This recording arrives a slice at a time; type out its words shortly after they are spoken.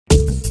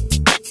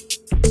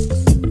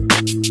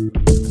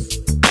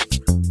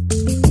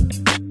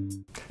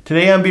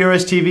Today on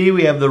BRStv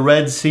we have the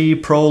Red Sea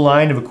Pro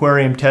line of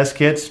aquarium test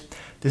kits.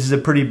 This is a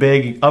pretty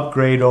big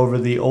upgrade over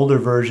the older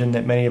version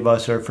that many of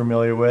us are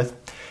familiar with.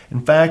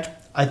 In fact,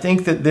 I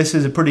think that this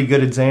is a pretty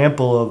good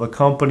example of a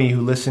company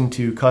who listened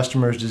to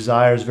customers'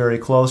 desires very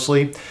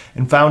closely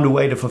and found a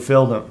way to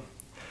fulfill them.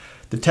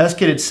 The test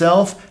kit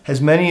itself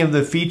has many of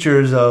the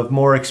features of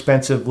more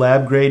expensive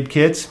lab grade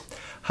kits.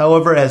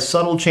 However, it has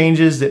subtle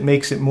changes that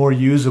makes it more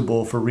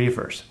usable for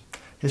reefers.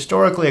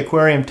 Historically,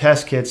 aquarium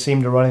test kits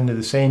seem to run into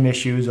the same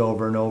issues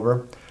over and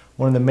over.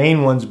 One of the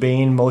main ones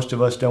being most of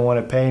us don't want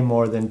to pay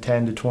more than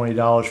 $10 to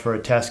 $20 for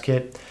a test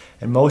kit,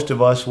 and most of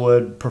us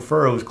would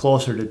prefer it was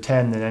closer to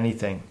 $10 than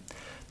anything.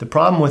 The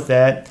problem with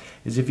that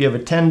is if you have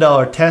a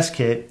 $10 test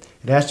kit,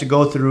 it has to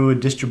go through a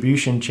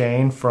distribution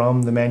chain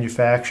from the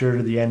manufacturer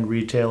to the end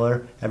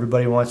retailer.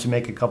 Everybody wants to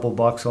make a couple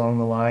bucks along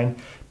the line.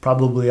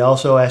 Probably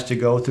also has to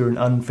go through an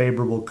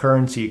unfavorable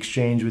currency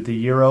exchange with the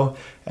euro,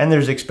 and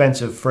there's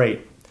expensive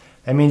freight.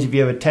 That means if you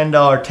have a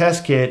 $10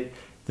 test kit,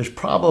 there's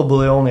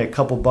probably only a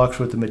couple bucks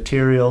worth of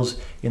materials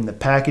in the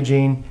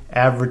packaging,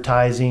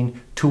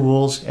 advertising,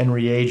 tools, and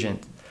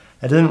reagent.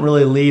 That doesn't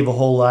really leave a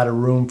whole lot of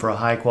room for a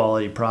high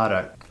quality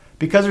product.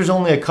 Because there's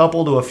only a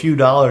couple to a few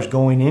dollars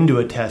going into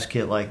a test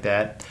kit like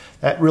that,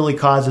 that really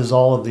causes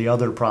all of the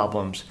other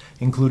problems,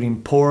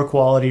 including poor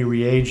quality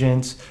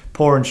reagents,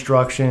 poor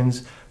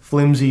instructions,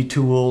 flimsy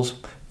tools,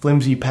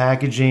 flimsy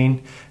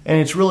packaging, and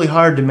it's really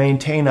hard to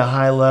maintain a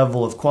high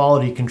level of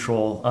quality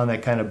control on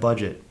that kind of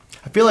budget.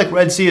 I feel like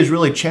Red Sea has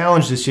really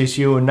challenged this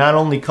issue and not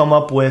only come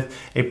up with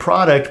a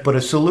product but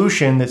a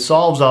solution that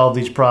solves all of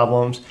these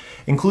problems,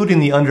 including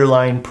the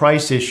underlying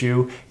price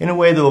issue, in a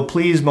way that will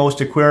please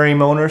most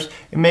aquarium owners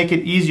and make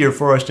it easier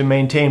for us to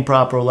maintain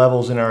proper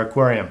levels in our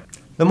aquarium.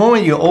 The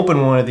moment you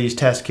open one of these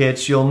test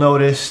kits, you'll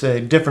notice a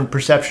different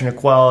perception of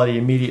quality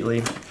immediately.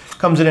 It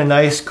comes in a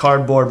nice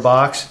cardboard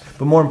box,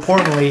 but more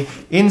importantly,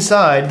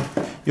 inside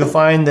you'll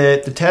find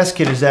that the test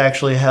kit is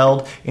actually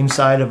held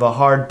inside of a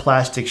hard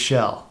plastic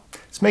shell.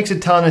 This makes a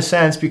ton of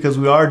sense because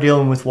we are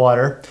dealing with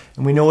water,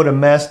 and we know what a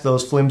mess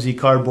those flimsy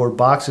cardboard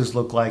boxes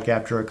look like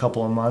after a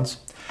couple of months.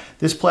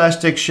 This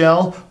plastic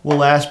shell will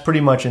last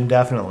pretty much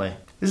indefinitely.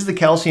 This is the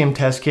calcium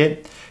test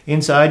kit.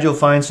 Inside you'll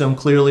find some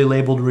clearly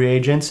labeled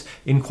reagents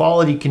in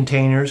quality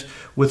containers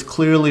with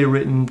clearly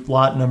written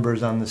lot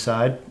numbers on the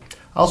side.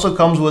 Also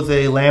comes with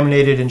a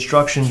laminated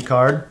instruction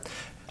card.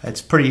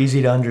 It's pretty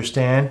easy to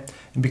understand,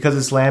 and because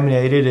it's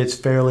laminated, it's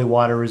fairly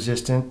water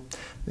resistant.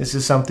 This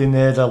is something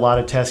that a lot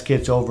of test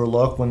kits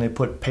overlook when they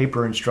put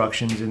paper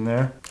instructions in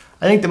there.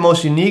 I think the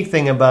most unique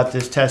thing about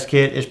this test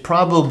kit is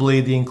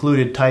probably the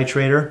included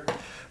titrator.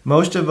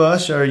 Most of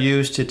us are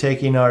used to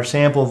taking our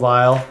sample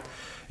vial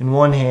in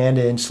one hand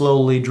and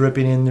slowly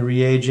dripping in the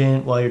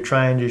reagent while you're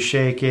trying to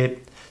shake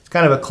it. It's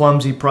kind of a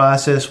clumsy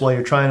process while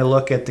you're trying to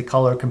look at the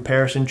color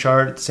comparison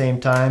chart at the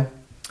same time.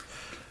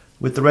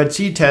 With the Red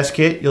Sea test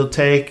kit, you'll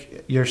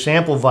take your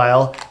sample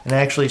vial and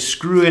actually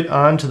screw it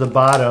onto the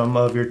bottom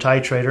of your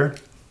titrator.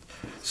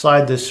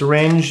 Slide the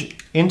syringe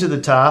into the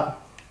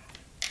top.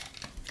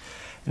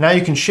 And now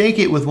you can shake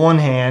it with one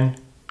hand,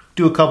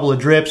 do a couple of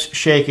drips,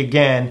 shake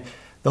again.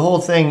 The whole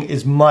thing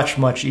is much,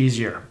 much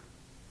easier.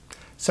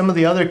 Some of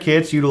the other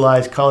kits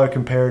utilize color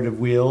comparative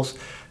wheels,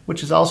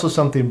 which is also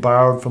something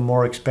borrowed from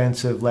more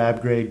expensive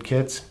lab grade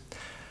kits.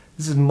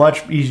 This is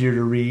much easier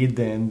to read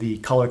than the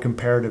color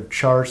comparative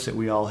charts that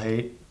we all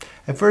hate.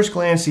 At first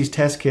glance, these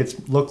test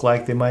kits look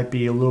like they might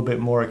be a little bit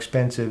more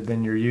expensive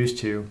than you're used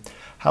to.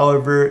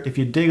 However, if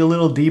you dig a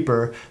little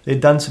deeper,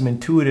 they've done some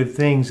intuitive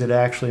things that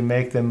actually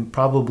make them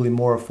probably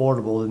more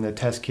affordable than the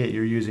test kit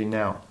you're using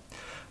now.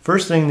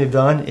 First thing they've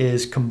done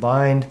is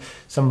combined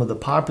some of the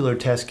popular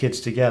test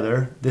kits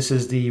together. This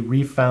is the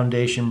Reef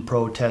Foundation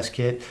Pro test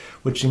kit,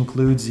 which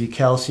includes the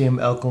calcium,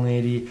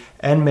 alkalinity,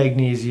 and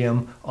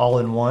magnesium all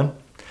in one.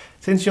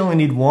 Since you only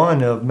need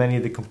one of many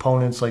of the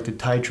components like the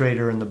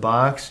titrator in the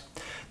box,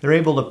 they're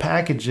able to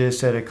package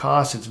this at a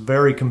cost that's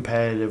very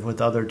competitive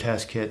with other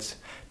test kits.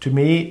 To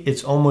me,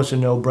 it's almost a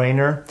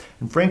no-brainer,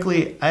 and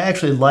frankly, I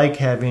actually like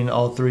having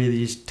all three of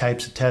these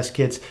types of test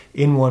kits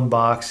in one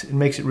box. It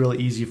makes it really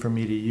easy for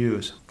me to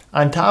use.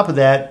 On top of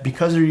that,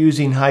 because they're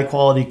using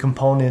high-quality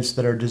components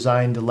that are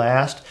designed to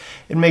last,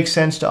 it makes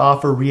sense to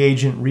offer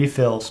reagent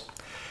refills.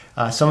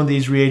 Some of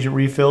these reagent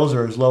refills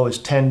are as low as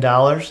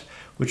 $10,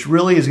 which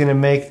really is going to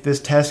make this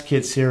test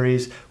kit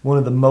series one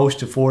of the most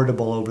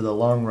affordable over the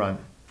long run.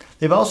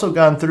 They've also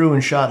gone through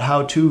and shot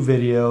how-to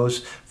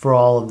videos for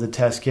all of the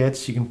test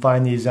kits. You can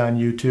find these on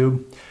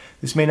YouTube.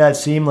 This may not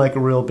seem like a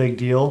real big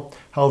deal.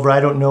 However, I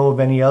don't know of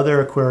any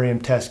other aquarium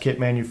test kit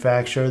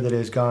manufacturer that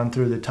has gone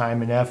through the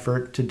time and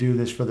effort to do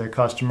this for their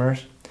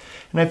customers.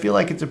 And I feel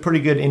like it's a pretty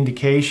good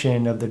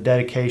indication of the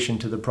dedication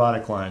to the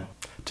product line.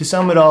 To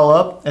sum it all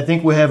up, I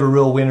think we have a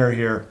real winner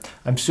here.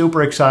 I'm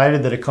super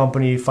excited that a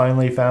company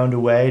finally found a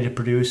way to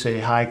produce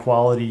a high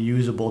quality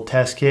usable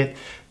test kit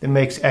that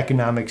makes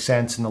economic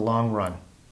sense in the long run.